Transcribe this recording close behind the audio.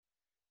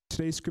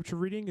Today's scripture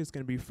reading is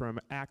going to be from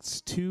Acts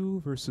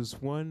 2, verses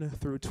 1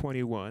 through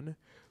 21.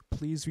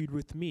 Please read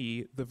with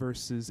me the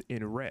verses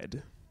in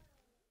red.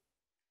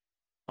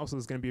 Also,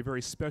 this is going to be a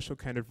very special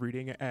kind of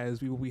reading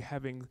as we will be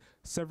having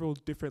several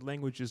different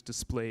languages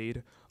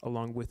displayed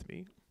along with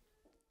me.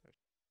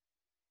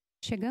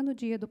 Chegando o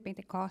dia do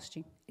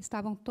Pentecoste,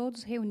 estavam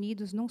todos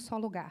reunidos num só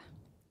lugar.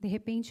 De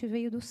repente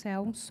veio do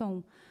céu um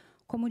som,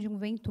 como de um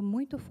vento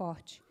muito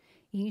forte,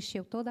 e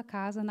encheu toda a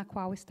casa na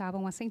qual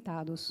estavam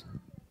assentados.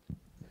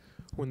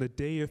 When the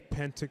day of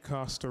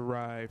Pentecost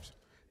arrived,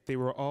 they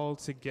were all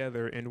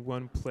together in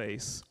one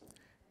place,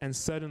 and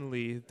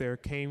suddenly there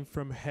came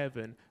from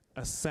heaven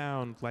a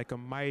sound like a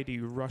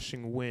mighty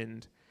rushing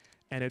wind,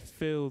 and it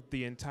filled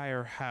the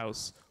entire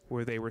house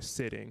where they were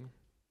sitting.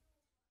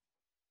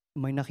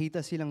 May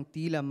nakita silang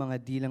tila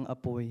mga dilang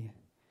apoy,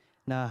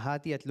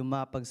 nahahati at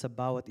lumapag sa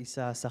bawat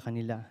isa sa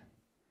kanila.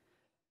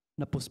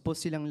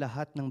 Napuspos silang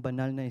lahat ng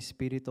banal na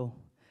espiritu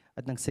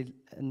at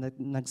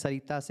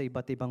nagsalita sa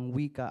iba't ibang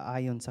wika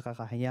ayon sa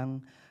kakahayang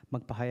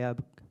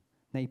magpahayag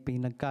na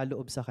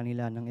ipinagkaloob sa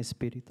kanila ng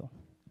espiritu.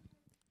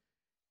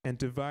 And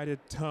divided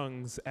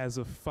tongues as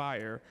of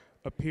fire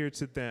appeared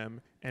to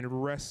them and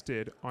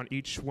rested on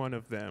each one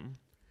of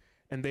them.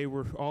 And they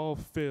were all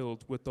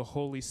filled with the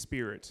Holy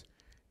Spirit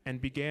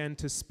and began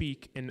to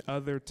speak in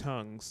other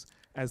tongues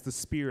as the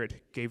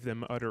Spirit gave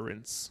them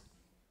utterance.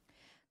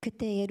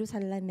 그때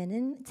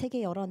예루살렘에는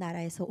세계 여러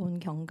나라에서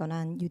온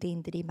경건한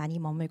유대인들이 많이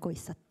머물고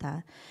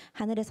있었다.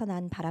 하늘에서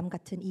난 바람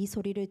같은 이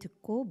소리를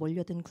듣고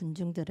몰려든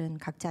군중들은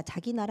각자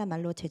자기 나라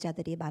말로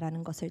제자들이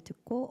말하는 것을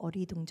듣고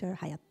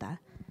어리둥절하였다.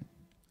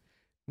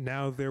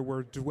 Now there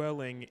were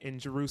dwelling in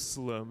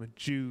Jerusalem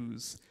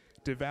Jews,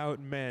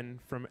 devout men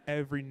from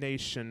every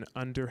nation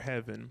under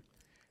heaven.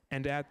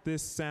 And at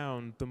this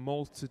sound the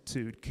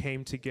multitude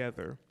came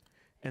together,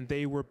 and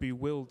they were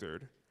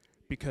bewildered,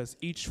 because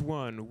each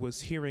one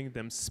was hearing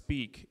them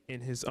speak in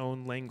his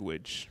own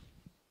language.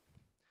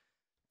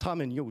 他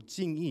们又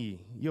惊异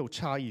又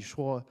诧异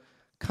说：“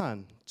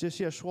看，这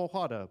些说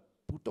话的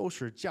不都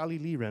是加利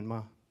利人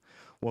吗？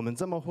我们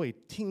怎么会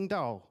听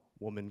到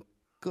我们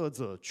各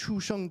自出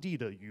生地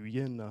的语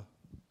言呢？”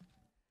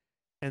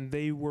 And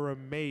they were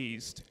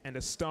amazed and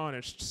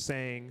astonished,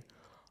 saying,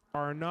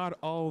 "Are not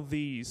all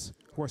these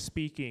who are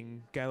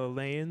speaking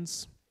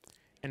Galileans?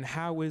 And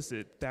how is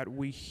it that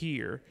we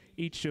hear,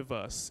 each of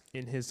us,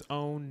 in his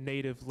own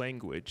native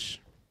language?"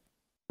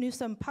 Nous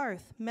sommes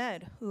Parth,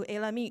 Mèdes ou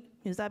Élamites.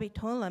 Nous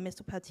habitons la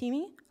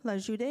Mésopotamie, la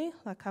Judée,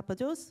 la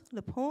Cappadoce,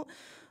 le Pont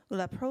ou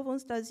la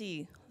Provence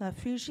d'Asie, la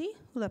Phrygie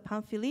ou la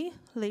Pamphylie,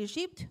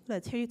 l'Égypte,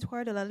 le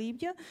territoire de la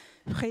Libye,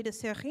 près de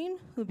Cyrène,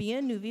 ou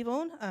bien nous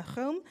vivons à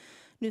Rome.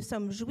 Nous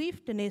sommes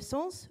juifs de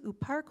naissance ou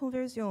par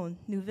conversion.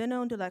 Nous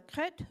venons de la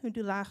Crète ou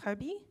de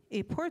l'Arabie,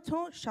 et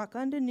pourtant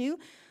chacun de nous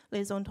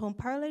les entend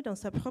parler dans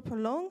sa propre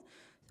langue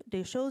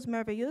des choses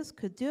merveilleuses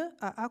que Dieu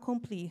a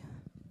accomplies.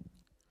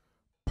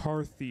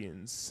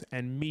 Parthians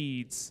and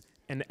Medes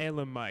and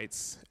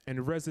Elamites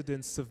and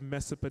residents of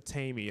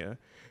Mesopotamia,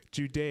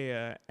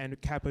 Judea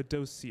and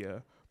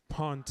Cappadocia,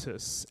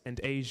 Pontus and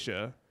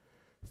Asia,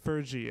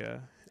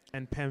 Phrygia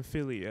and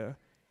Pamphylia,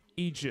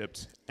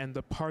 Egypt and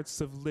the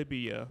parts of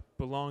Libya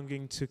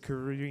belonging to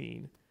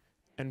Cyrene,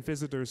 and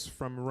visitors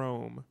from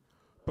Rome,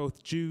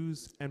 both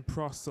Jews and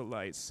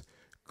proselytes,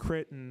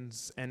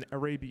 Cretans and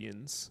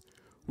Arabians.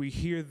 We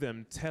hear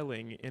them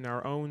telling in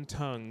our own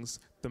tongues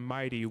the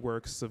mighty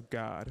works of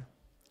God.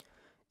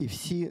 І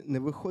всі не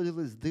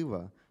виходили з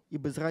дива, і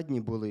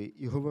безрадні були,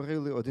 і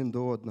говорили один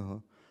до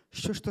одного: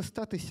 що ж то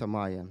статися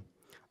має?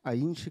 А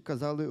інші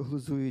казали,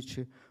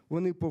 глузуючи,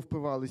 вони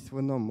повпивались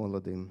вином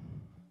молодим.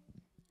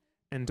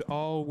 And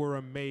all were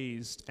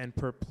amazed and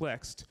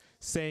perplexed,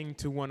 saying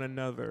to one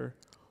another,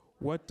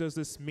 "What does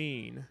this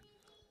mean?"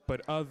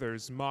 But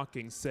others,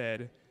 mocking,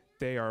 said,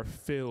 "They are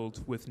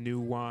filled with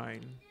new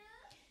wine."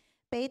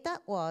 彼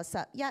得和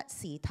11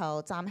使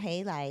徒站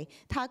起嚟，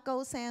他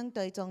高聲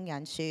對眾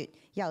人說：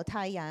猶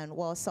太人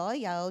和所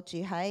有住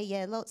喺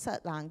耶路撒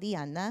冷啲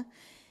人呢，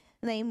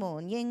你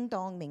們應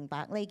當明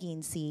白呢件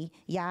事，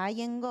也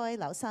應該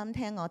留心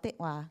聽我的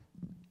話。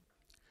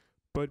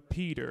But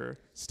Peter,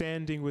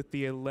 standing with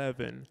the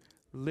 11,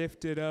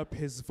 lifted up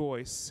his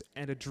voice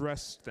and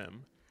addressed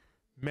them,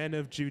 "Men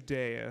of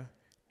Judea,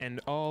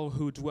 and all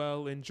who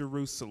dwell in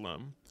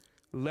Jerusalem,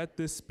 let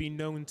this be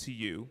known to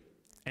you,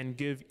 and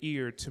give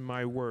ear to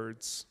my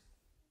words.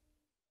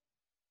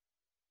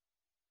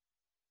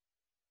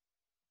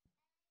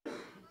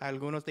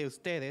 Algunos de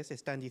ustedes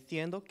están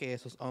diciendo que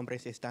esos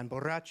hombres están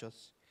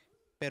borrachos,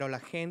 pero la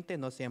gente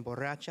no se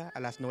emborracha a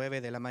las 9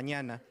 de la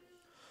mañana.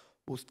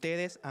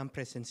 Ustedes han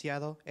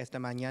presenciado esta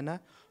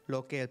mañana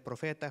lo que el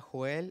profeta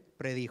Joel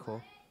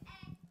predijo.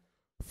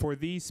 For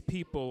these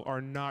people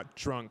are not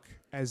drunk,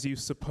 as you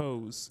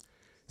suppose,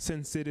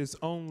 since it is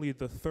only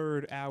the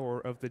 3rd hour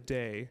of the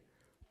day,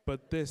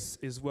 but this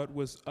is what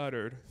was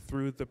uttered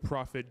through the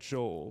prophet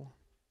Joel.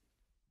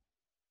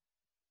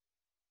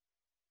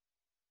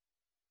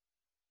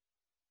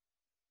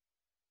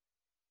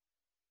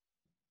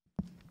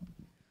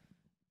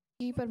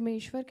 कि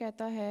परमेश्वर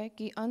कहता है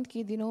कि अंत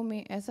के दिनों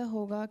में ऐसा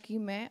होगा कि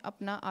मैं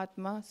अपना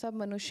आत्मा सब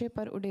मनुष्य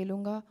पर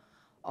उड़ेलूँगा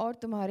और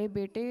तुम्हारे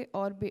बेटे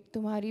और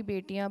तुम्हारी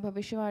बेटियां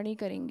भविष्यवाणी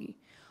करेंगी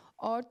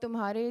और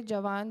तुम्हारे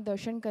जवान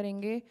दर्शन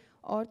करेंगे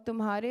और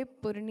तुम्हारे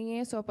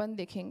पुरनिये स्वप्न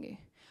देखेंगे।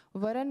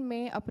 वरन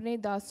मैं अपने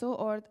दासों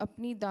और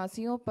अपनी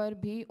दासियों पर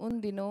भी उन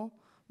दिनों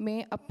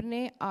में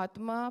अपने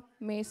आत्मा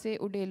में से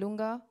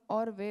उड़ेलूँगा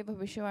और वे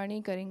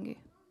भविष्यवाणी करेंगे।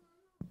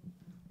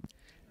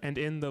 And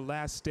in the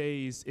last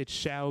days it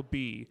shall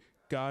be,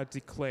 God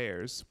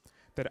declares,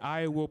 that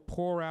I will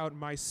pour out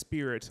my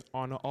spirit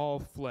on all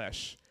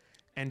flesh,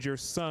 and your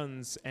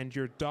sons and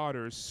your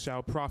daughters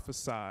shall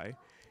prophesy,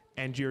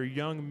 and your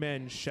young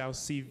men shall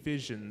see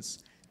visions,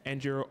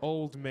 and your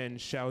old men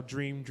shall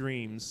dream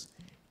dreams.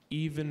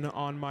 Even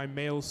on my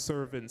male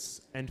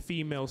servants and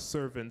female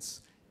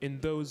servants, in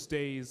those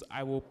days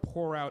I will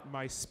pour out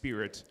my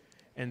spirit,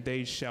 and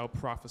they shall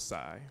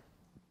prophesy.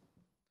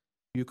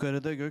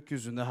 Yukarıda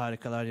gökyüzünde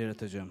harikalar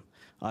yaratacağım.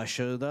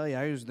 Aşağıda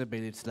yeryüzünde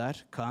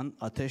belirtiler, kan,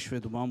 ateş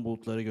ve duman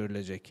bulutları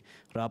görülecek.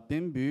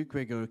 Rabbim büyük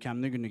ve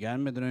görkemli günü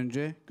gelmeden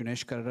önce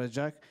güneş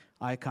kararacak,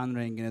 ay kan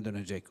rengine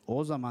dönecek.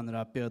 O zaman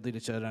Rabbi adıyla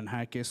çağıran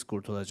herkes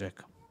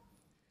kurtulacak.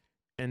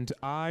 And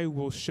I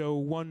will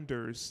show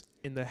wonders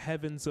in the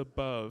heavens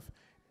above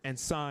and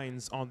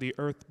signs on the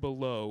earth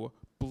below,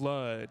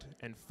 blood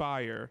and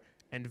fire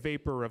and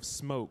vapor of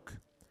smoke.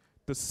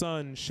 The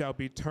sun shall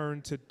be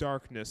turned to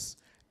darkness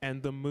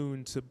and the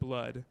moon to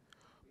blood,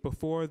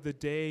 before the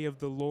day of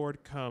the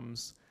Lord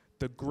comes,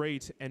 the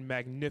great and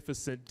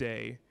magnificent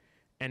day.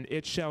 And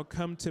it shall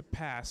come to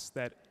pass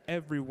that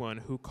everyone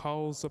who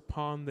calls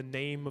upon the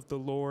name of the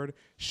Lord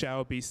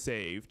shall be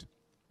saved.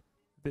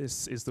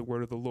 This is the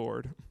word of the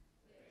Lord.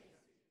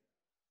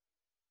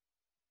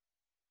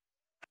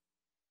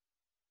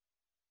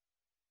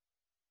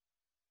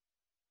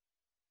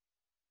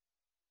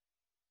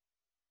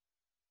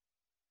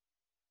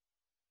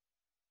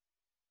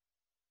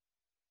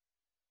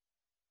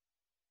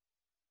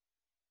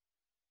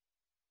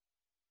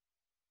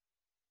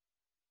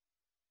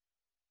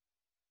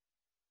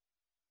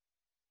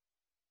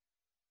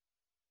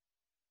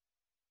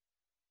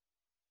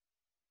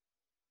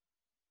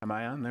 Am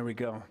I on? There we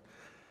go.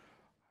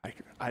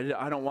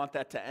 I don't want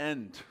that to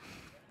end.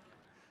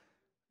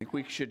 I think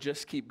we should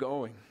just keep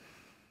going.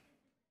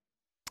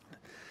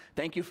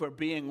 Thank you for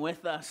being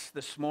with us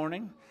this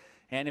morning.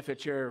 And if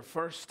it's your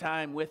first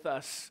time with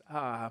us,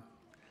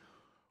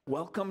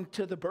 welcome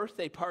to the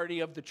birthday party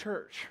of the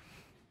church.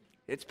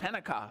 It's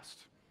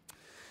Pentecost.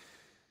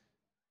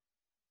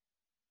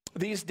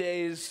 These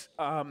days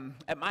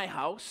at my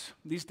house,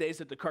 these days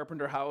at the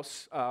Carpenter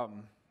house,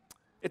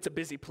 it's a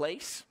busy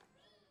place.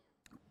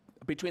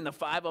 Between the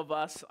 5 of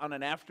us on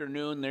an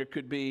afternoon, there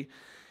could be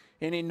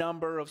any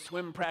number of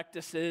swim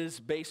practices,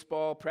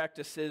 baseball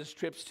practices,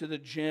 trips to the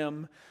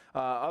gym,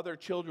 other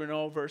children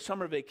over.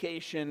 Summer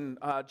vacation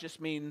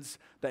just means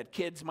that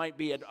kids might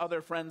be at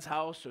other friends'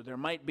 house, or there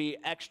might be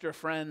extra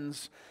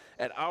friends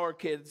at our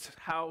kids'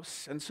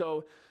 house. And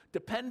so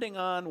depending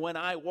on when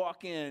I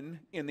walk in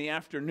the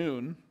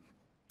afternoon,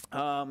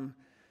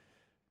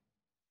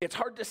 it's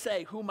hard to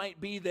say who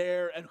might be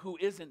there and who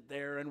isn't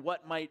there and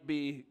what might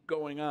be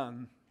going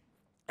on.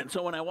 And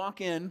so when I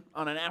walk in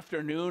on an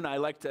afternoon, I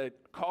like to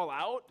call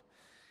out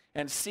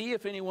and see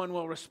if anyone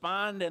will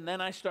respond, and then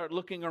I start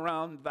looking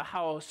around the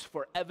house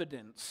for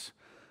evidence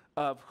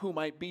of who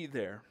might be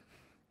there.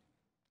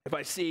 If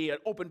I see an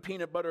open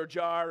peanut butter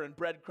jar and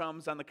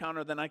breadcrumbs on the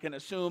counter, then I can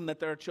assume that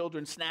there are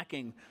children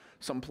snacking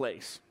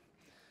someplace.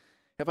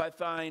 If I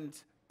find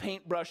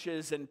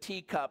paintbrushes and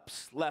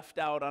teacups left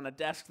out on a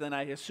desk, then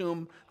I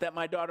assume that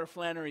my daughter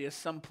Flannery is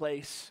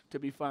someplace to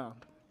be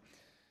found.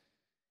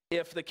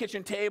 If the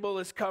kitchen table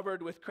is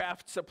covered with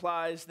craft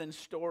supplies, then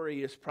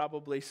Story is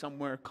probably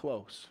somewhere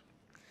close.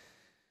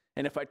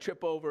 And if I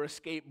trip over a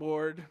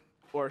skateboard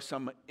or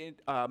some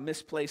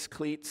misplaced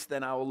cleats,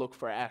 then I will look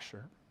for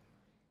Asher.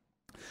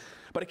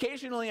 But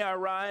occasionally I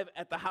arrive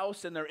at the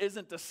house and there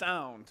isn't a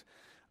sound.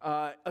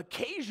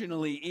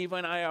 Occasionally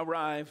even I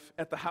arrive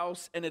at the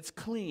house and it's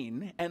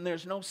clean and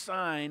there's no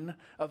sign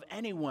of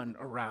anyone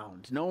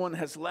around. No one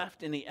has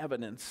left any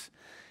evidence.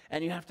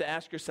 And you have to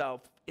ask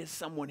yourself, is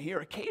someone here?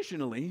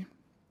 Occasionally,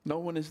 no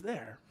one is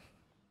there.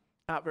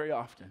 Not very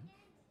often.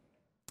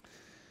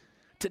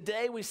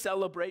 Today we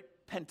celebrate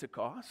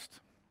Pentecost.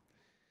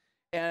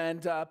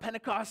 And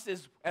Pentecost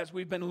is, as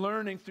we've been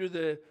learning through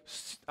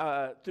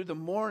the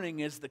morning,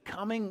 is the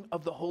coming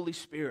of the Holy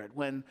Spirit.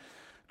 When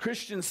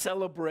Christians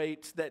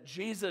celebrate that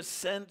Jesus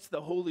sent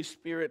the Holy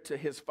Spirit to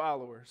his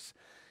followers.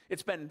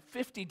 It's been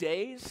 50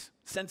 days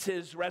since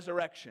his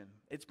resurrection.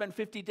 It's been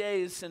 50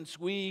 days since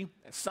we,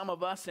 some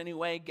of us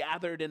anyway,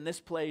 gathered in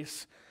this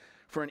place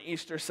for an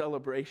Easter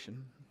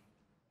celebration.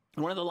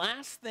 And one of the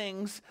last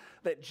things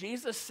that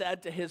Jesus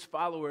said to his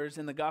followers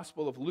in the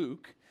Gospel of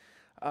Luke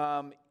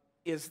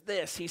is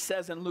this. He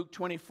says in Luke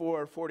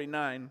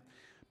 24:49,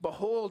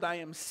 "Behold, I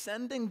am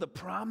sending the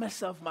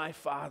promise of my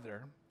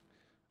Father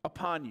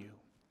upon you.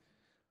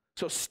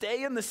 So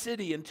stay in the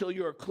city until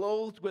you are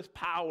clothed with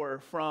power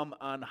from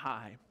on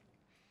high."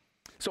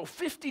 So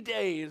 50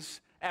 days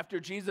after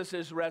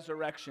Jesus'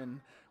 resurrection,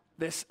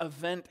 this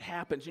event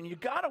happens. And you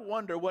got to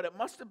wonder what it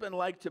must have been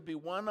like to be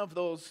one of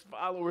those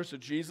followers of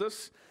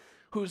Jesus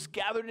who's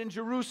gathered in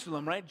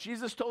Jerusalem, right?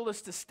 Jesus told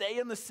us to stay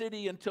in the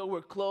city until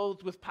we're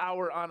clothed with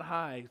power on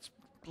high. It's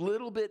a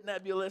little bit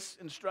nebulous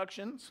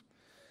instructions.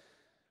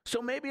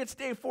 So maybe it's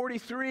day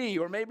 43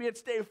 or maybe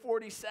it's day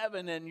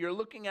 47 and you're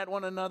looking at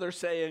one another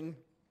saying,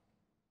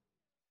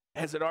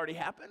 has it already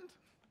happened?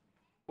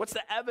 What's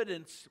the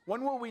evidence?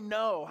 When will we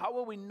know? How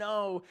will we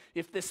know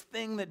if this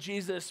thing that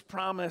Jesus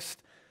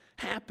promised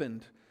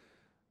happened?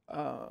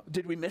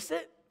 Did we miss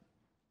it?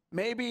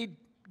 Maybe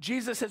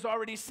Jesus has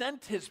already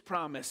sent his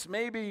promise.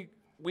 Maybe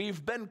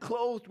we've been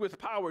clothed with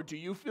power. Do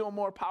you feel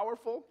more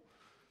powerful?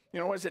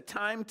 Is it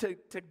time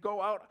to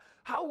go out?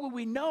 How will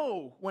we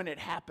know when it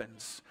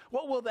happens?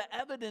 What will the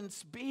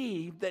evidence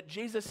be that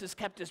Jesus has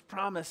kept his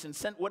promise and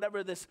sent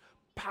whatever this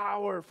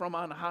power from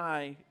on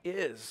high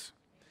is?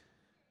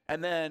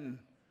 And then,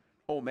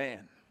 oh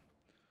man,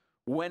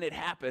 when it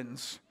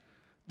happens,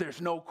 there's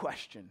no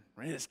question,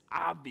 right? It's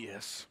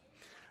obvious.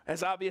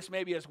 As obvious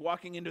maybe as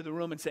walking into the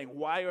room and saying,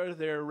 why are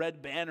there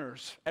red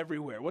banners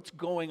everywhere? What's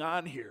going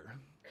on here?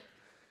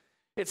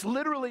 It's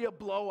literally a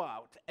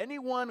blowout.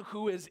 Anyone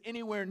who is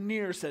anywhere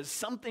near says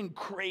something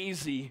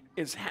crazy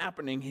is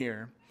happening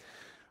here.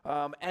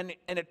 And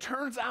it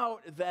turns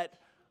out that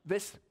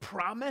this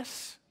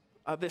promise,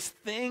 this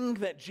thing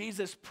that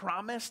Jesus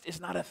promised is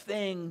not a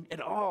thing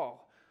at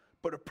all,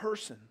 but a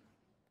person.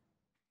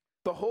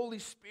 The Holy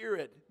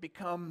Spirit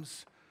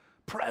becomes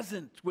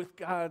present with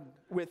God,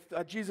 with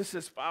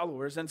Jesus'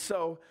 followers. And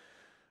so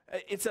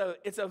it's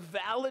a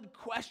valid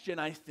question,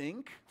 I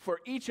think,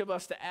 for each of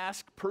us to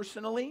ask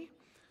personally.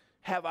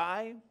 Have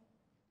I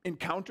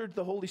encountered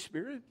the Holy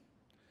Spirit?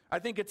 I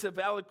think it's a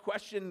valid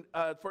question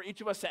for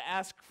each of us to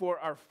ask for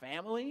our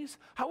families.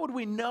 How would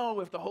we know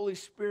if the Holy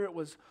Spirit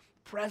was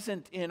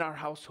present in our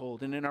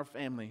household and in our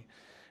family?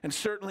 And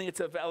certainly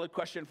it's a valid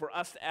question for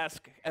us to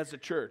ask as a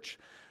church.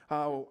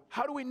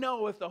 How do we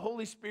know if the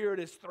Holy Spirit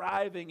is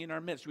thriving in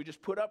our midst? We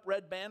just put up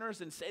red banners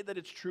and say that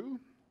it's true?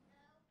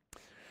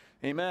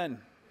 Amen.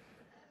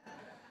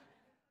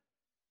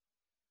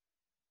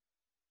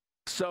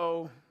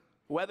 So,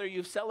 whether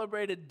you've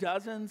celebrated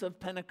dozens of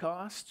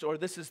Pentecosts or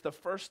this is the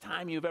first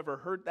time you've ever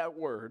heard that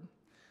word,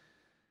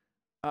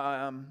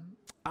 I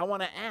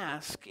want to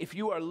ask, if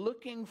you are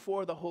looking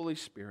for the Holy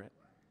Spirit,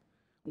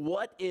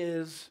 what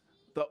is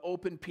the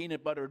open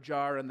peanut butter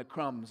jar and the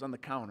crumbs on the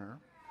counter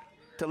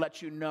to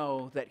let you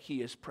know that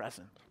he is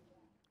present?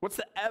 What's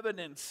the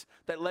evidence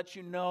that lets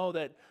you know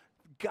that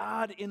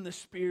God in the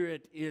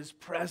Spirit is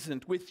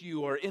present with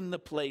you or in the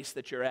place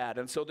that you're at?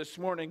 And so this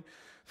morning,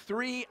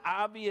 3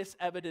 obvious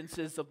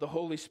evidences of the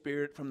Holy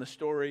Spirit from the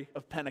story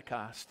of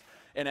Pentecost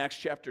in Acts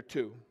chapter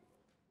 2.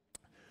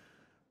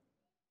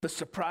 The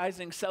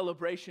surprising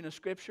celebration of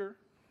Scripture,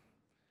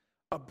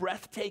 a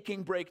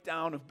breathtaking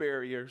breakdown of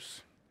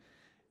barriers,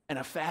 and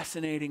a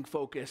fascinating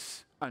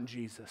focus on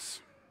Jesus.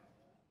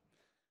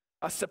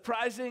 A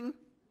surprising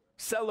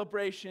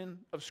celebration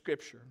of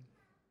Scripture.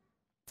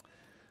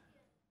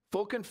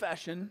 Full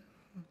confession,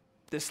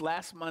 this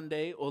last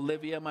Monday,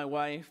 Olivia, my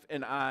wife,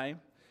 and I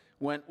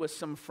went with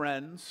some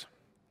friends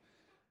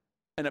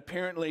and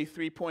apparently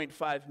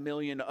 3.5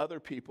 million other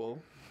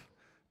people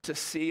to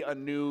see a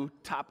new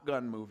Top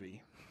Gun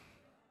movie.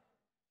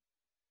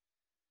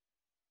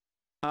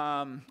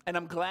 And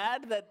I'm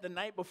glad that the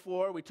night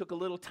before we took a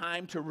little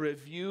time to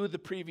review the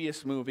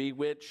previous movie,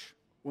 which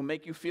will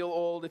make you feel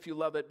old if you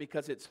love it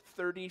because it's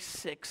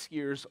 36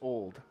 years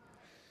old.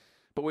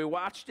 But we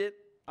watched it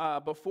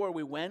before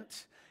we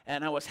went,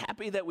 and I was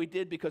happy that we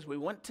did because we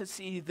went to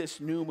see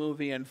this new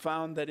movie and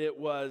found that it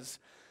was,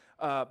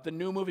 the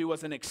new movie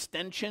was an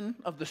extension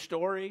of the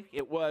story.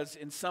 It was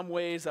in some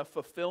ways a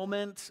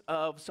fulfillment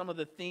of some of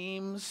the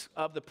themes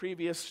of the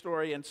previous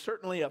story, and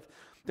certainly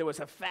there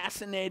was a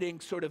fascinating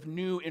sort of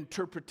new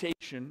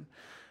interpretation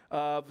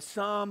of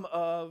some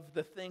of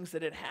the things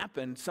that had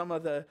happened, some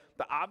of the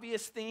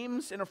obvious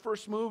themes in a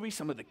first movie,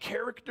 some of the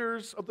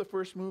characters of the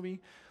first movie,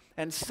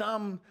 and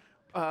some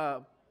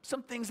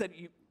things that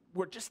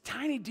were just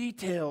tiny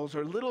details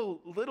or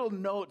little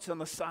notes on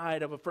the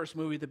side of a first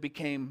movie that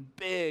became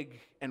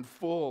big and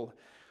full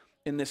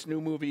in this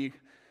new movie.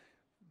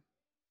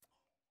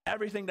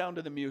 Everything down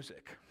to the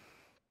music.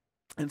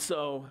 And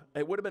so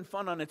it would have been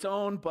fun on its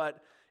own,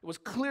 but it was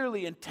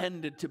clearly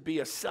intended to be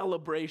a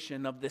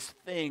celebration of this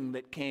thing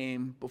that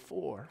came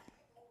before.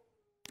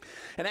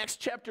 And Acts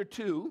chapter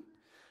 2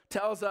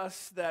 tells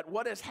us that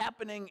what is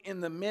happening in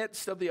the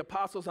midst of the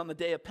apostles on the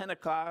day of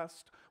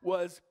Pentecost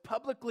was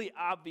publicly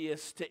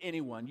obvious to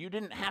anyone. You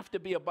didn't have to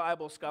be a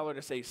Bible scholar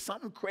to say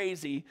something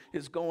crazy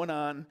is going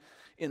on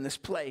in this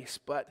place.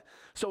 But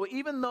so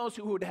even those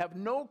who would have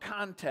no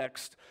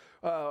context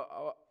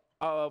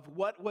of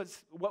what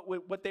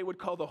they would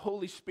call the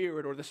Holy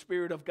Spirit or the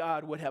Spirit of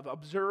God would have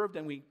observed,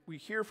 and we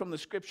hear from the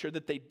Scripture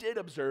that they did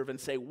observe and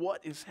say,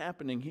 what is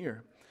happening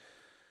here?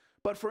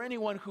 But for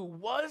anyone who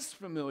was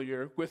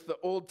familiar with the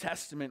Old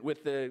Testament,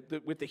 with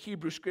the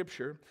Hebrew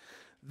Scripture,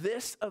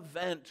 this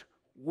event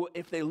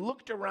if they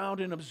looked around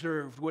and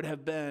observed, would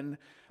have been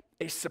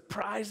a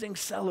surprising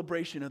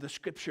celebration of the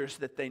scriptures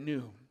that they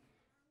knew,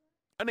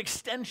 an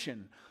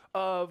extension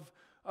of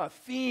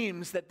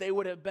themes that they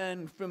would have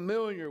been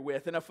familiar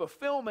with, and a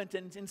fulfillment,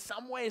 and in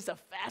some ways a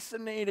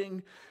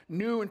fascinating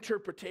new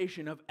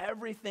interpretation of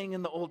everything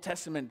in the Old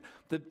Testament,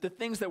 the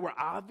things that were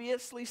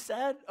obviously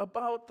said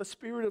about the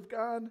Spirit of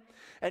God,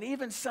 and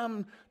even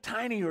some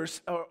tiny or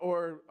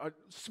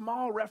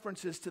small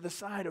references to the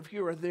side of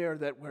here or there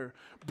that were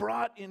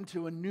brought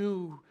into a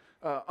new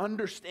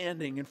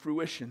understanding and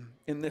fruition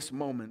in this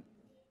moment.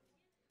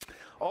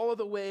 All of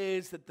the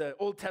ways that the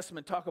Old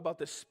Testament talk about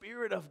the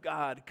Spirit of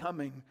God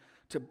coming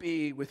to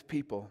be with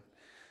people.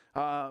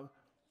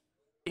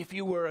 If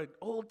you were an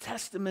Old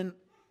Testament,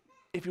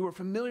 if you were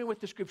familiar with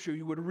the scripture,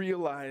 you would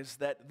realize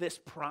that this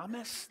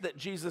promise that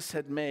Jesus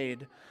had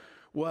made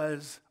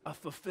was a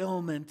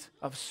fulfillment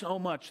of so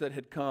much that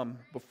had come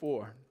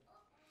before.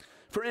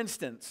 For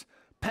instance,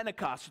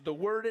 Pentecost, the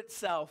word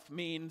itself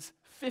means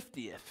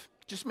 50th,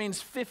 just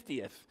means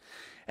 50th.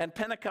 And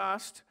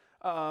Pentecost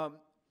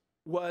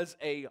was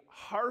a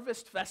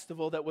harvest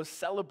festival that was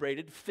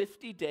celebrated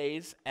 50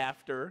 days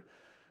after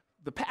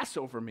the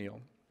Passover meal.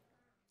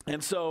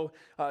 And so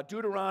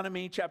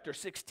Deuteronomy chapter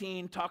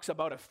 16 talks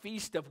about a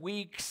feast of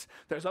weeks.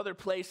 There's other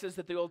places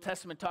that the Old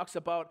Testament talks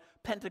about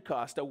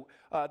Pentecost.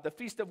 The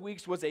Feast of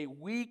Weeks was a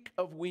week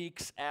of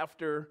weeks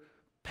after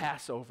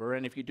Passover.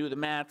 And if you do the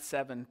math,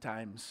 7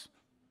 times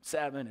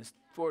 7 is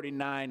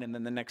 49, and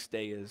then the next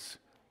day is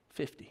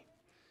 50.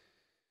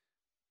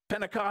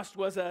 Pentecost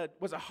was a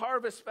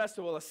harvest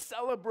festival, a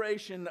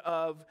celebration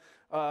of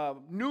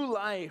new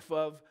life,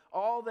 of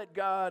all that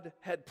God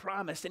had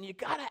promised. And you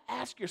got to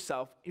ask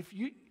yourself,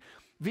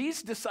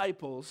 these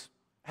disciples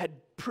had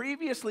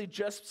previously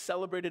just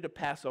celebrated a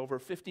Passover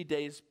 50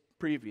 days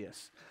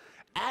previous.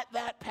 At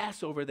that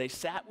Passover, they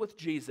sat with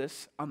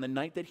Jesus on the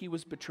night that he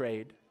was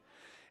betrayed,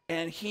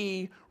 and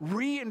he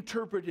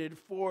reinterpreted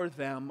for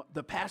them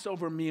the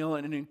Passover meal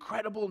in an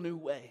incredible new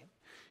way.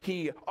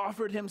 He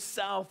offered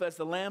himself as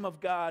the Lamb of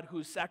God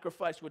whose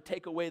sacrifice would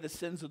take away the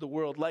sins of the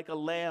world, like a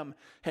lamb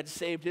had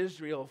saved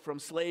Israel from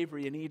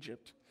slavery in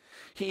Egypt.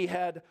 He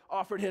had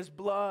offered his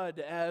blood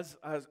as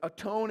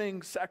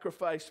atoning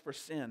sacrifice for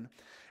sin.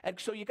 And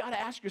so you got to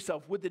ask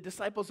yourself, would the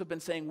disciples have been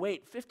saying,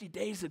 wait, 50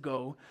 days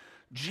ago,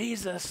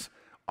 Jesus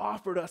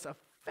offered us a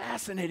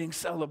fascinating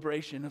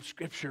celebration of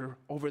Scripture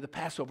over the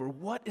Passover.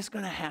 What is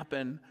going to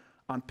happen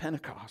on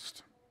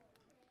Pentecost?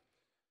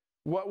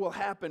 What will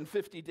happen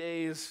 50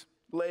 days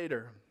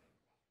later?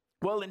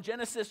 Well, in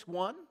Genesis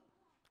 1,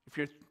 if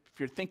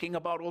you're thinking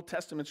about Old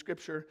Testament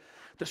Scripture,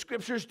 the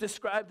Scriptures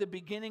describe the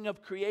beginning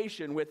of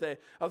creation with a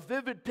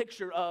vivid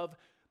picture of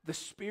the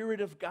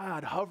Spirit of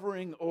God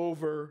hovering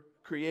over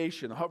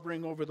creation,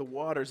 hovering over the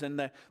waters. And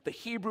the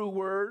Hebrew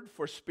word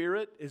for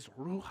spirit is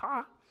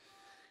ruha,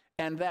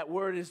 and that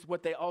word is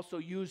what they also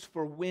use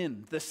for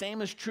wind. The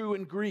same is true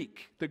in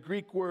Greek. The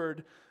Greek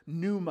word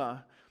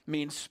pneuma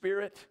means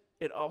spirit.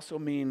 It also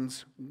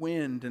means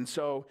wind. And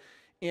so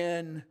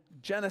in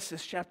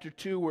Genesis chapter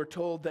 2, we're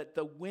told that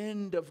the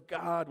wind of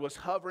God was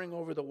hovering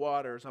over the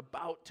waters,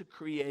 about to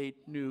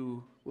create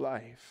new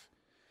life.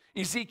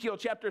 Ezekiel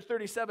chapter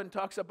 37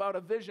 talks about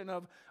a vision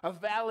of a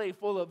valley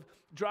full of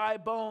dry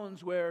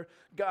bones where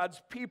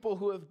God's people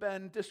who have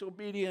been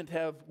disobedient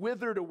have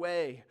withered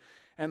away.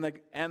 And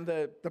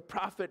the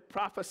prophet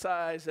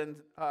prophesies and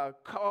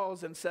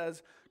calls and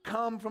says,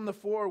 "Come from the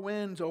four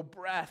winds, O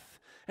breath,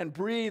 and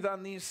breathe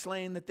on these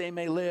slain that they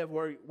may live."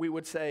 Or we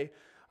would say,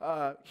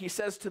 he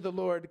says to the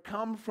Lord,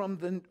 come,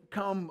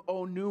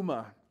 O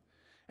pneuma,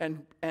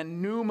 and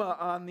pneuma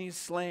on these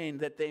slain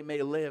that they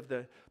may live.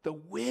 The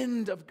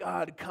wind of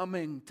God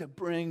coming to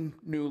bring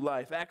new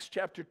life. Acts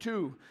chapter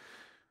 2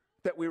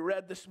 that we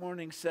read this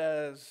morning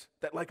says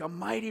that like a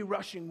mighty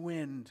rushing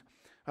wind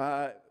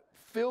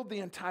filled the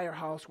entire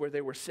house where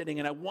they were sitting.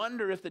 And I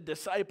wonder if the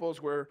disciples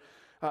were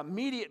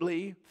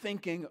immediately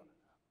thinking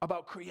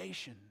about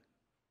creation.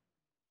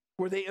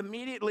 Were they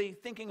immediately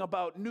thinking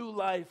about new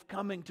life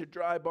coming to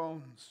dry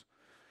bones?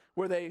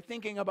 Were they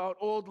thinking about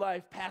old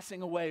life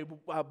passing away,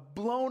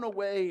 blown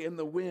away in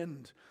the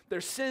wind,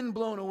 their sin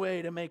blown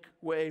away to make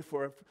way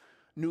for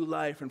new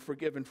life and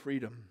forgiven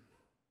freedom?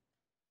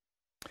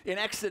 In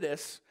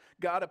Exodus,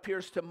 God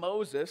appears to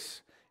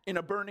Moses in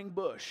a burning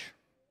bush.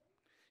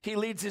 He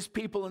leads his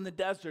people in the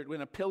desert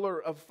with a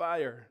pillar of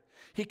fire.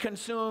 He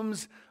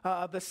consumes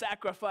the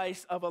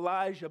sacrifice of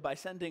Elijah by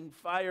sending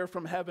fire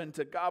from heaven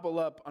to gobble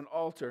up an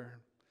altar.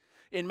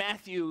 In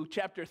Matthew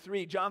chapter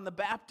 3, John the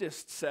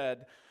Baptist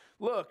said,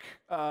 "Look,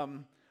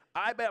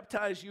 I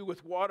baptize you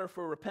with water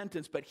for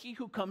repentance, but he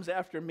who comes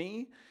after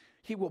me,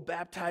 he will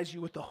baptize you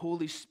with the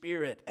Holy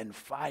Spirit and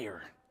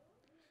fire."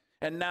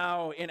 And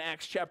now in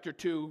Acts chapter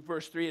 2,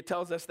 verse 3, it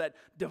tells us that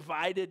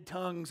divided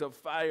tongues of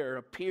fire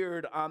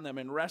appeared on them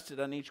and rested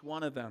on each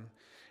one of them,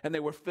 and they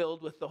were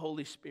filled with the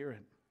Holy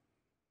Spirit.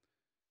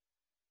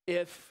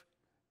 If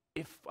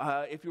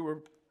you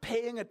were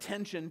paying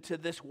attention to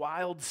this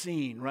wild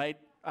scene, right?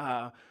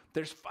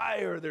 There's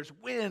fire, there's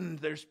wind,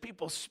 there's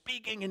people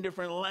speaking in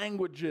different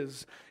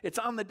languages. It's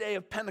on the day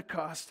of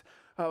Pentecost.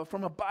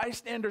 From a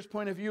bystander's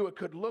point of view, it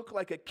could look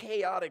like a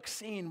chaotic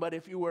scene, but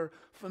if you were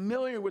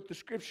familiar with the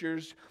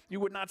scriptures, you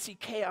would not see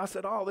chaos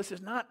at all. This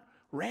is not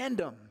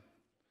random.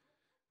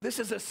 This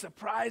is a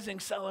surprising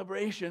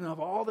celebration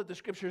of all that the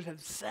scriptures have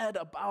said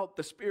about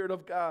the Spirit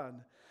of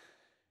God.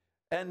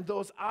 And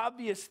those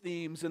obvious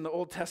themes in the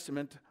Old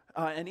Testament,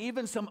 and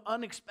even some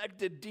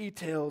unexpected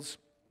details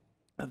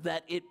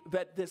that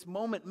this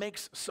moment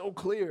makes so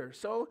clear,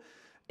 so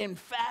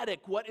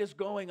emphatic what is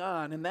going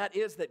on, and that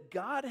is that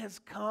God has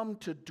come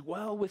to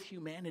dwell with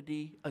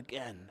humanity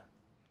again.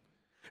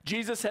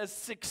 Jesus has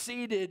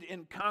succeeded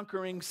in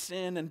conquering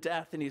sin and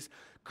death, and he's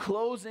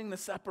closing the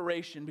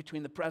separation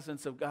between the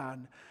presence of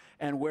God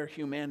and where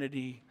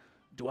humanity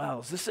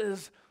dwells. This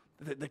is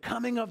the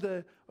coming of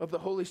the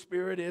Holy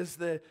Spirit is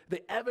the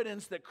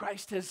evidence that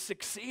Christ has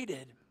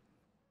succeeded.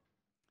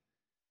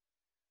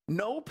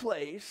 No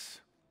place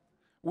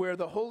where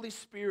the Holy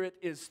Spirit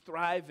is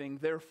thriving,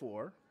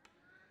 therefore,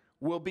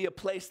 will be a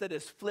place that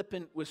is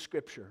flippant with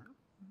Scripture,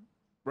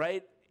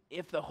 right?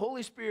 If the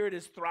Holy Spirit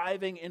is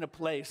thriving in a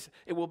place,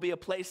 it will be a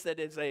place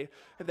that is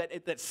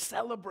that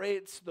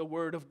celebrates the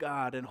Word of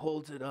God and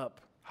holds it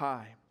up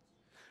high.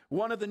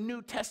 One of the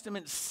New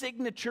Testament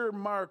signature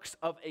marks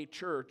of a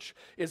church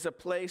is a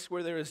place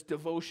where there is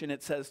devotion,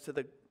 it says,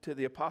 to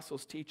the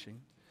apostles' teaching.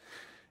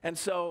 And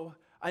so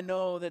I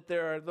know that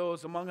there are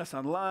those among us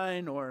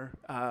online or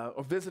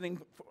visiting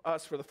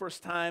us for the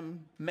first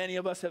time. Many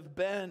of us have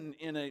been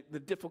in the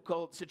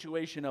difficult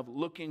situation of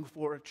looking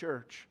for a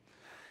church.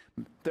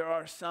 There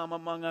are some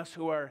among us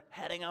who are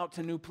heading out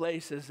to new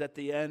places at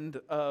the end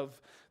of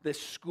this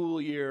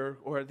school year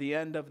or at the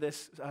end of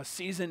this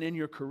season in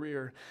your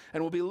career,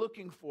 and will be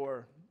looking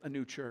for a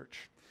new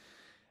church.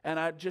 And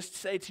I just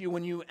say to you,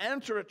 when you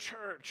enter a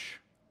church,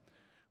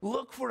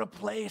 look for a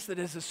place that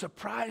is a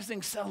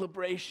surprising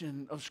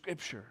celebration of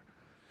Scripture.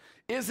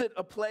 Is it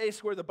a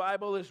place where the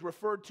Bible is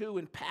referred to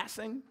in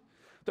passing?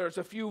 There's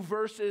a few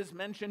verses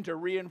mentioned to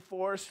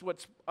reinforce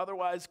what's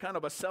otherwise kind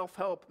of a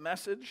self-help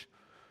message.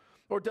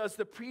 Or does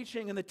the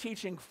preaching and the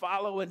teaching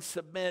follow and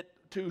submit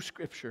to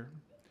Scripture?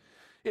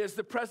 Is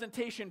the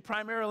presentation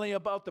primarily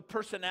about the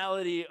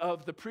personality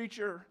of the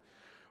preacher?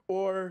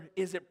 Or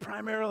is it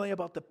primarily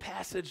about the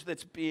passage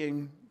that's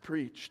being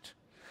preached?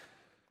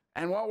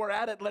 And while we're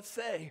at it, let's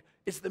say,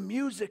 is the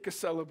music a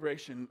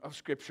celebration of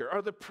Scripture?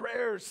 Are the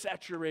prayers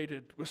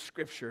saturated with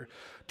Scripture?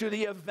 Do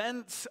the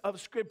events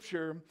of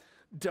Scripture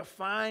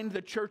define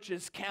the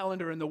church's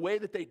calendar and the way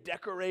that they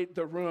decorate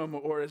the room?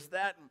 Or is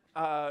that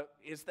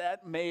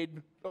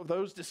made,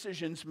 those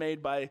decisions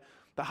made by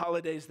the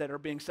holidays that are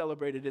being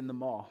celebrated in the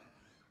mall?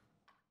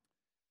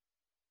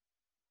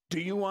 Do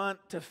you want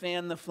to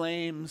fan the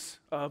flames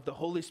of the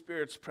Holy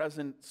Spirit's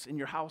presence in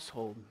your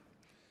household,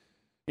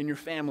 in your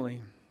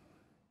family?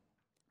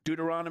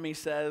 Deuteronomy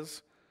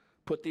says,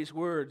 put these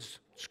words,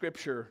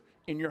 Scripture,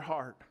 in your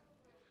heart.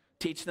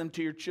 Teach them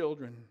to your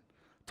children.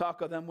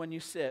 Talk of them when you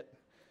sit,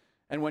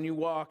 and when you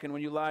walk, and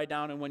when you lie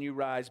down, and when you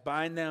rise.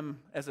 Bind them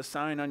as a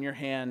sign on your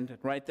hand.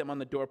 Write them on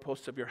the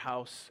doorposts of your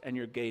house and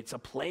your gates. A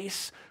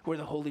place where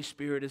the Holy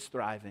Spirit is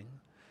thriving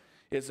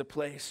is a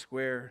place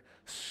where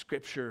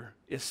Scripture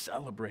is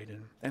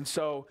celebrated. And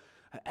so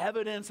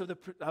evidence of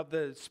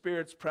the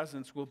Spirit's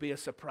presence will be a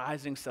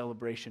surprising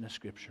celebration of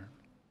Scripture.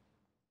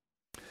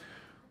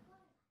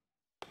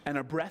 And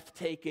a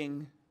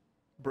breathtaking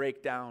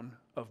breakdown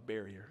of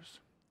barriers.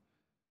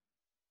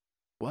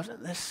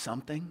 Wasn't this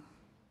something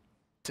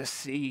to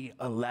see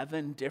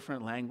 11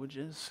 different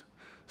languages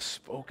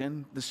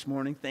spoken this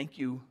morning? Thank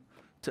you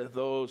to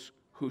those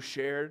who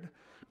shared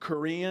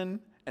Korean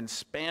and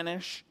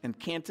Spanish and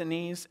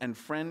Cantonese and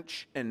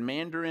French and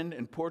Mandarin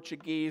and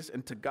Portuguese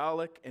and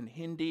Tagalog and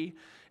Hindi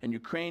and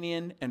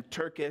Ukrainian and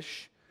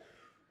Turkish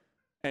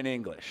and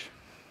English.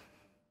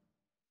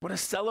 What a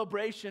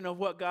celebration of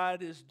what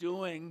God is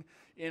doing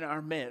in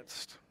our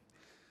midst.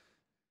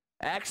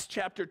 Acts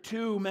chapter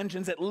 2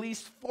 mentions at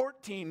least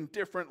 14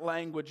 different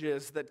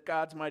languages that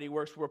God's mighty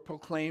works were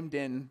proclaimed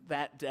in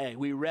that day.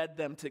 We read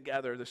them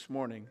together this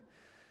morning.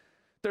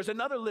 There's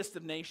another list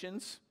of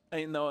nations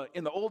in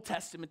the Old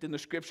Testament in the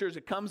Scriptures.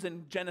 It comes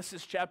in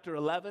Genesis chapter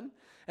 11,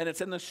 and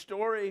it's in the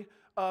story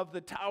of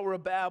the Tower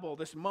of Babel,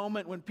 this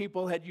moment when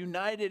people had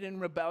united in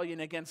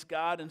rebellion against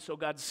God, and so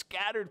God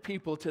scattered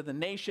people to the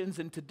nations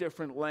and to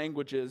different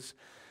languages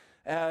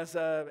as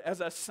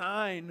a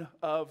sign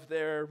of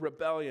their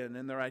rebellion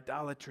and their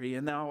idolatry.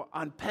 And now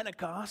on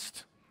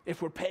Pentecost,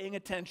 if we're paying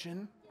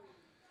attention,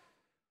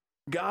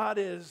 God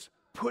is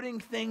putting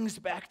things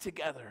back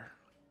together.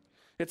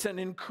 It's an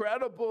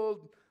incredible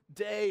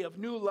day of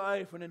new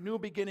life and a new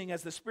beginning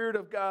as the Spirit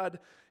of God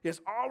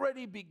is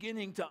already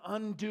beginning to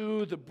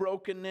undo the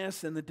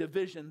brokenness and the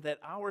division that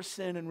our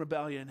sin and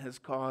rebellion has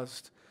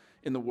caused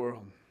in the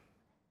world.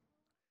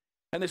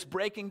 And this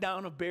breaking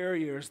down of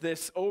barriers,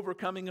 this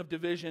overcoming of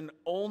division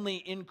only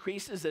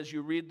increases as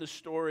you read the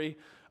story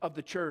of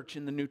the church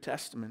in the New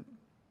Testament.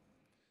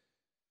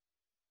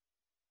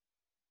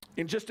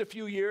 In just a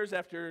few years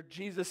after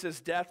Jesus'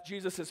 death,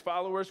 Jesus'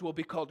 followers will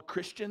be called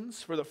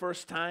Christians for the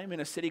first time in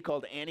a city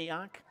called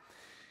Antioch.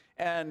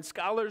 And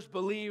scholars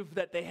believe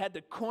that they had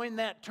to coin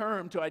that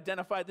term to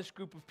identify this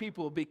group of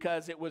people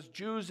because it was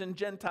Jews and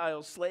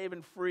Gentiles, slave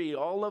and free.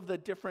 All of the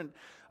different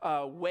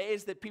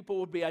ways that people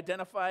would be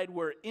identified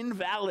were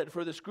invalid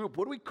for this group.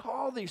 What do we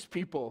call these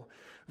people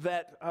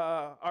that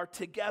are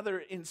together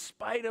in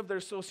spite of their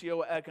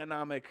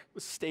socioeconomic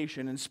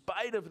station, in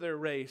spite of their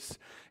race,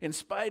 in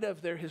spite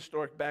of their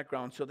historic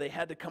background? So they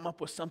had to come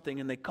up with something,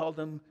 and they called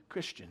them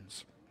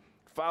Christians,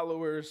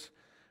 followers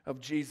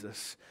of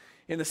Jesus.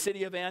 In the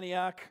city of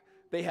Antioch,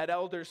 they had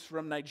elders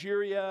from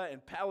Nigeria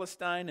and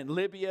Palestine and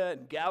Libya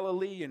and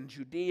Galilee and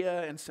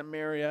Judea and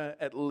Samaria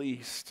at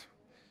least.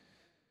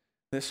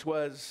 This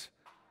was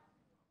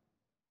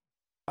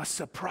a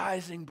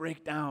surprising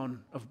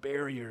breakdown of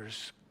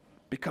barriers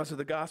because of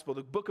the gospel.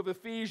 The book of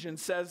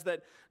Ephesians says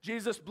that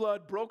Jesus'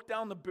 blood broke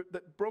down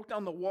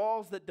the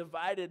walls that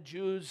divided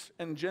Jews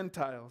and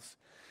Gentiles.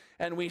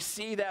 And we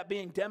see that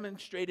being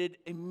demonstrated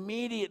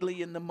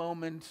immediately in the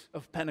moment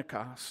of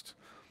Pentecost.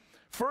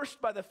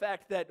 First, by the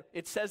fact that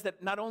it says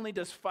that not only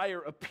does fire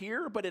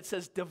appear, but it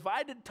says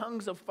divided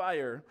tongues of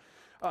fire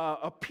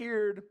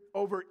appeared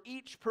over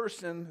each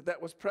person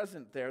that was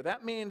present there.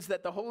 That means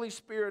that the Holy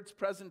Spirit's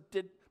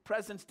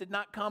presence did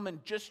not come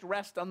and just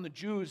rest on the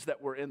Jews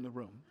that were in the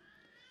room.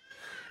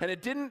 And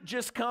it didn't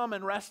just come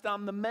and rest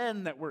on the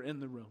men that were in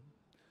the room.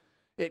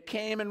 It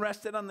came and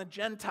rested on the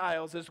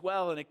Gentiles as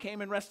well, and it came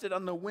and rested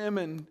on the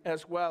women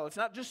as well. It's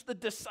not just the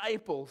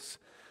disciples,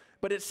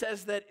 but it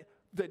says that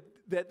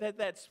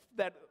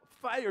that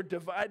fire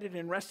divided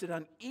and rested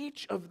on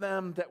each of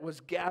them that was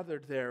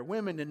gathered there,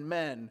 women and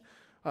men,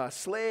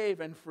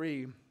 slave and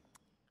free.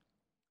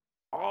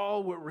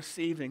 All were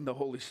receiving the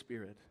Holy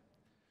Spirit.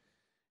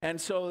 And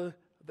so,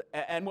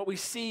 and what we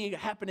see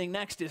happening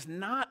next is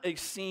not a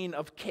scene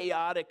of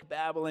chaotic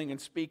babbling and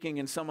speaking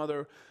in some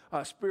other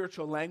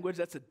spiritual language.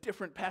 That's a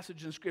different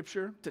passage in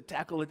Scripture to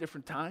tackle a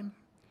different time.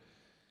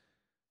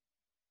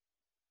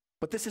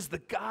 But this is the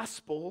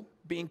gospel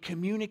being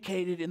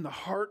communicated in the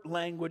heart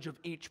language of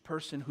each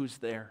person who's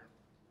there.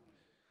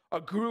 A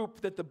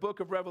group that the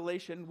book of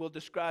Revelation will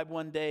describe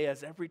one day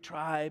as every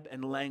tribe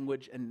and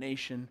language and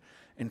nation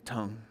and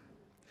tongue.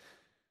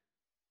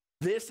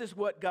 This is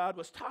what God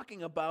was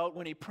talking about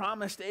when he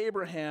promised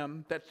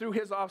Abraham that through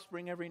his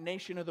offspring every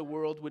nation of the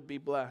world would be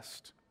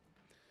blessed.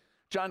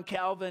 John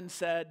Calvin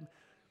said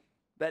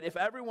that if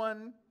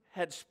everyone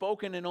had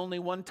spoken in only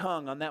one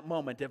tongue on that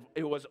moment, if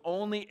it was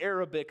only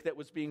Arabic that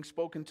was being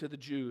spoken to the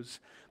Jews,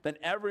 then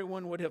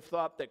everyone would have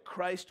thought that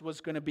Christ was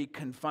going to be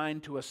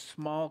confined to a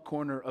small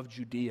corner of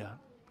Judea.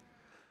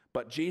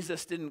 But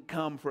Jesus didn't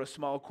come for a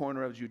small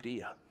corner of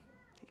Judea.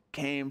 He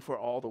came for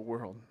all the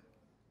world.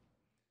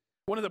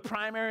 One of the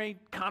primary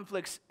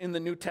conflicts in the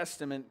New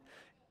Testament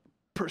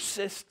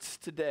persists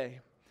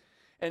today,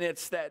 and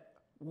it's that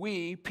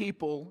we,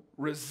 people,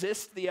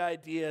 resist the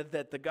idea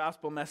that the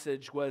gospel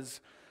message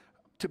was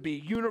to be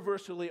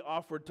universally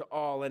offered to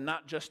all and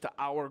not just to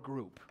our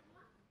group.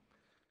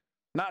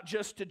 Not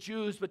just to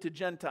Jews, but to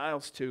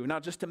Gentiles too.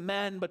 Not just to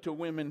men, but to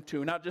women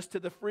too. Not just to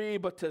the free,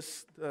 but to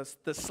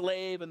the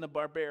slave and the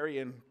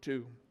barbarian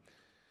too.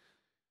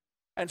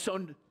 And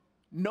so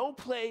no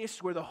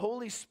place where the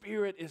Holy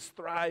Spirit is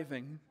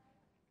thriving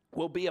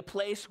will be a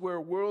place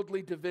where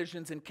worldly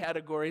divisions and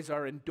categories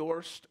are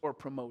endorsed or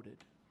promoted.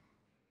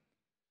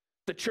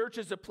 The church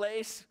is a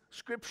place,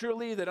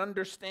 scripturally, that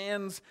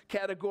understands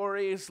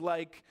categories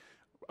like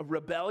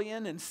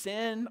rebellion and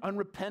sin,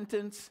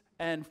 unrepentance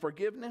and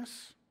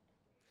forgiveness,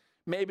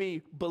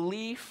 maybe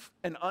belief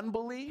and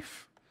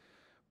unbelief.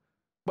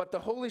 But the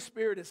Holy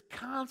Spirit is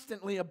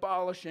constantly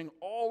abolishing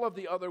all of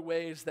the other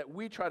ways that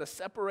we try to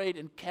separate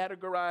and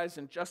categorize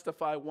and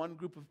justify one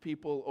group of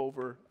people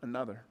over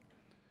another.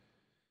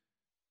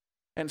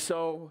 And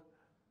so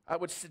I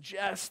would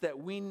suggest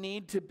that we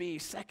need to be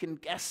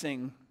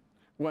second-guessing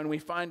when we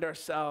find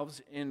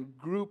ourselves in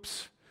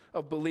groups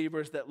of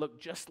believers that look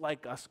just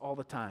like us all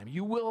the time.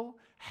 You will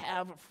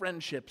have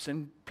friendships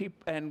and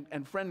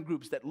friend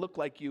groups that look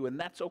like you, and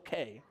that's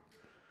okay.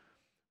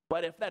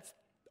 But if that's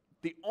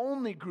the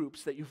only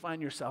groups that you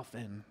find yourself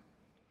in,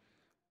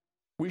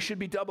 we should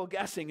be double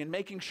guessing and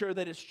making sure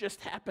that it's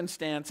just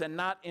happenstance and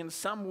not in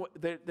some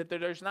that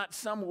there's not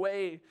some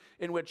way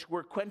in which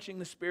we're quenching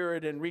the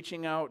Spirit and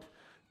reaching out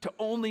to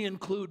only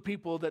include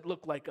people that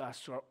look like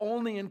us, or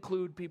only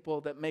include people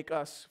that make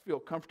us feel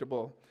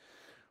comfortable,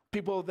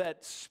 people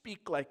that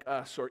speak like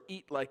us or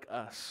eat like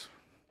us.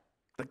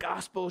 The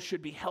gospel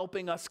should be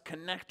helping us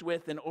connect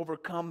with and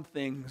overcome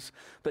things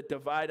that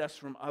divide us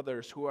from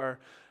others who are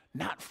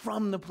not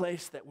from the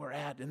place that we're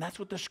at. And that's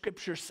what the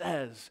scripture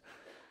says,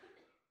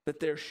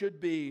 that there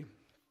should be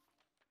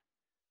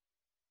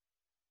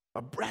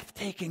a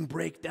breathtaking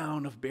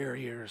breakdown of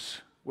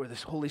barriers where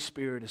this Holy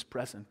Spirit is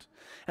present.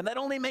 And that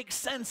only makes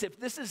sense if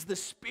this is the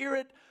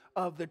Spirit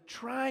of the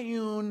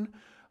triune,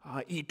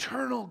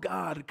 eternal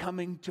God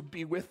coming to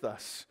be with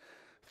us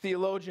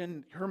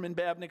theologian Herman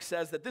Babnick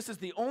says that this is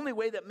the only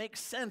way that makes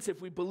sense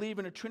if we believe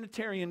in a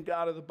Trinitarian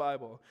God of the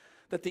Bible,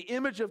 that the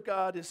image of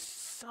God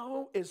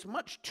is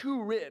much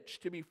too rich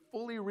to be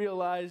fully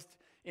realized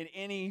in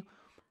any,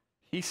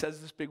 he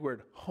says this big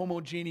word,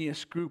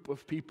 homogeneous group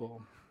of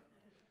people.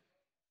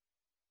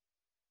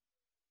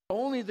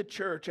 Only the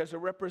church as a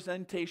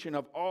representation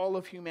of all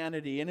of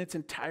humanity in its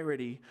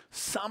entirety,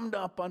 summed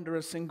up under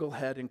a single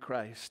head in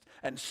Christ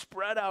and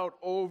spread out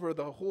over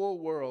the whole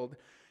world,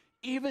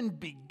 even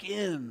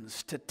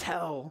begins to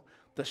tell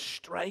the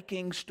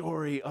striking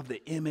story of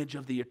the image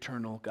of the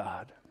eternal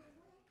God.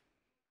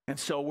 And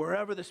so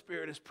wherever the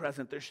Spirit is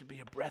present, there should be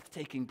a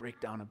breathtaking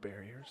breakdown of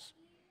barriers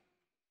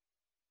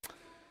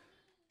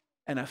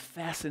and a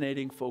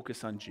fascinating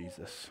focus on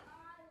Jesus.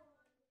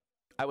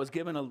 I was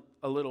given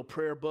a little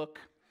prayer book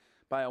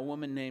by a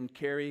woman named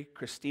Carrie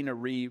Christina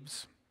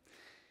Reeves.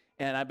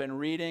 And I've been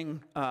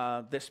reading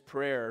this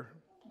prayer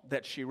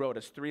that she wrote.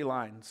 It's 3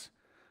 lines.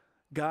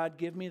 God,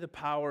 give me the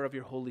power of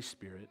your Holy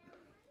Spirit.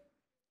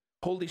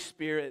 Holy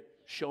Spirit,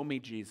 show me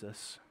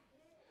Jesus.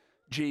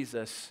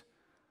 Jesus,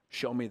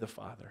 show me the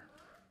Father.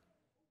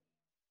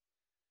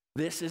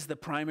 This is the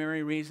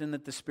primary reason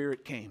that the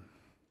Spirit came.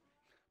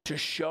 To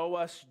show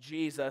us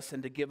Jesus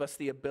and to give us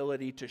the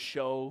ability to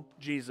show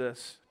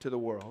Jesus to the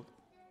world.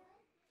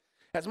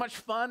 As much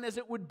fun as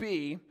it would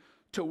be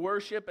to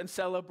worship and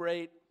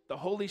celebrate the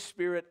Holy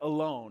Spirit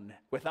alone,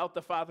 without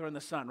the Father and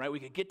the Son, right? We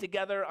could get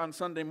together on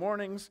Sunday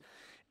mornings,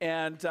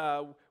 and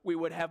we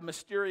would have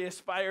mysterious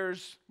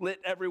fires lit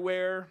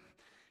everywhere,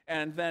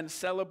 and then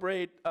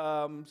celebrate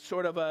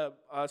sort of a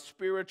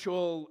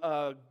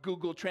spiritual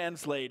Google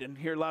Translate and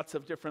hear lots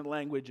of different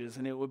languages,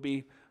 and it would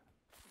be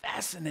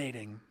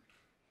fascinating.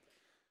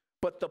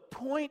 But the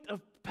point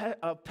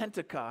of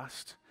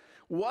Pentecost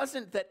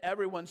wasn't that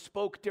everyone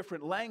spoke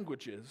different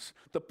languages.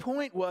 The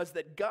point was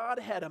that God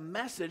had a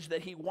message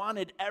that he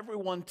wanted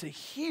everyone to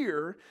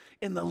hear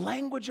in the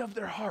language of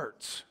their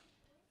hearts,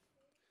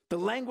 the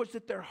language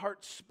that their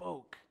hearts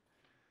spoke.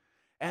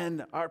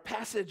 And our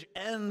passage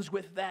ends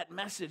with that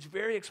message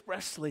very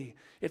expressly.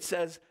 It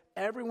says,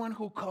 everyone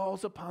who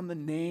calls upon the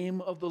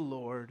name of the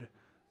Lord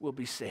will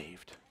be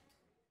saved.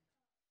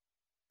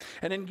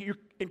 And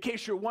in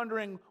case you're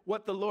wondering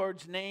what the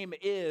Lord's name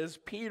is,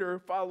 Peter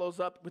follows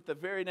up with the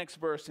very next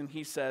verse, and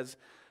he says,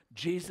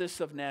 Jesus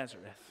of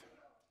Nazareth,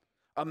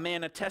 a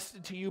man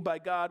attested to you by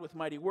God with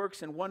mighty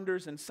works and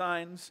wonders and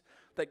signs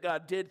that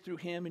God did through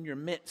him in your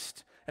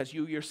midst, as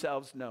you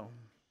yourselves know.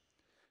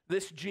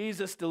 This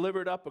Jesus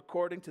delivered up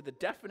according to the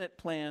definite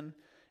plan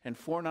and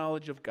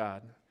foreknowledge of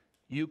God,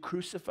 you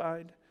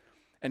crucified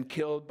and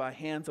killed by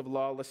hands of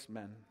lawless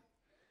men.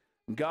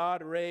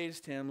 God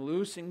raised him,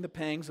 loosing the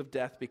pangs of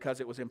death because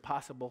it was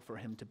impossible for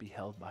him to be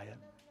held by it.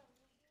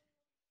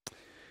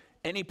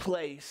 Any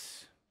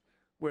place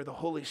where the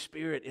Holy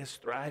Spirit is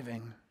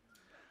thriving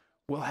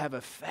will have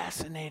a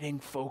fascinating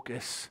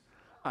focus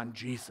on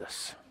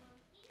Jesus.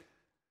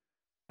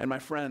 And my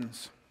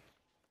friends,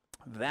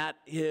 that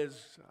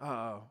is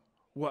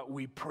what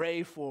we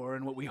pray for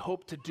and what we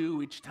hope to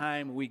do each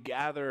time we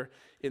gather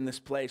in this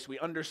place. We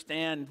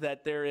understand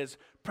that there is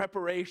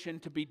preparation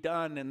to be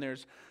done, and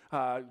there's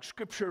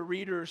scripture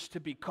readers to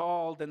be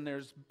called, and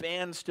there's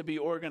bands to be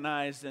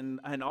organized,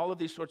 and all of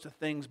these sorts of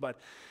things. But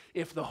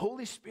if the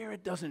Holy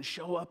Spirit doesn't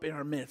show up in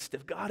our midst,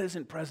 if God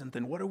isn't present,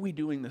 then what are we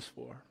doing this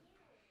for?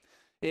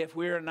 If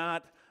we're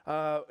not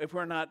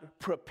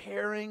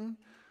preparing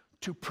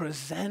to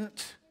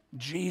present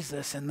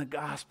Jesus and the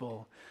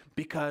gospel,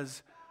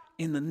 because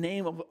in the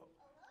name of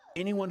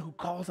anyone who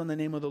calls on the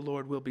name of the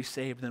Lord will be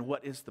saved, then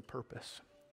what is the purpose?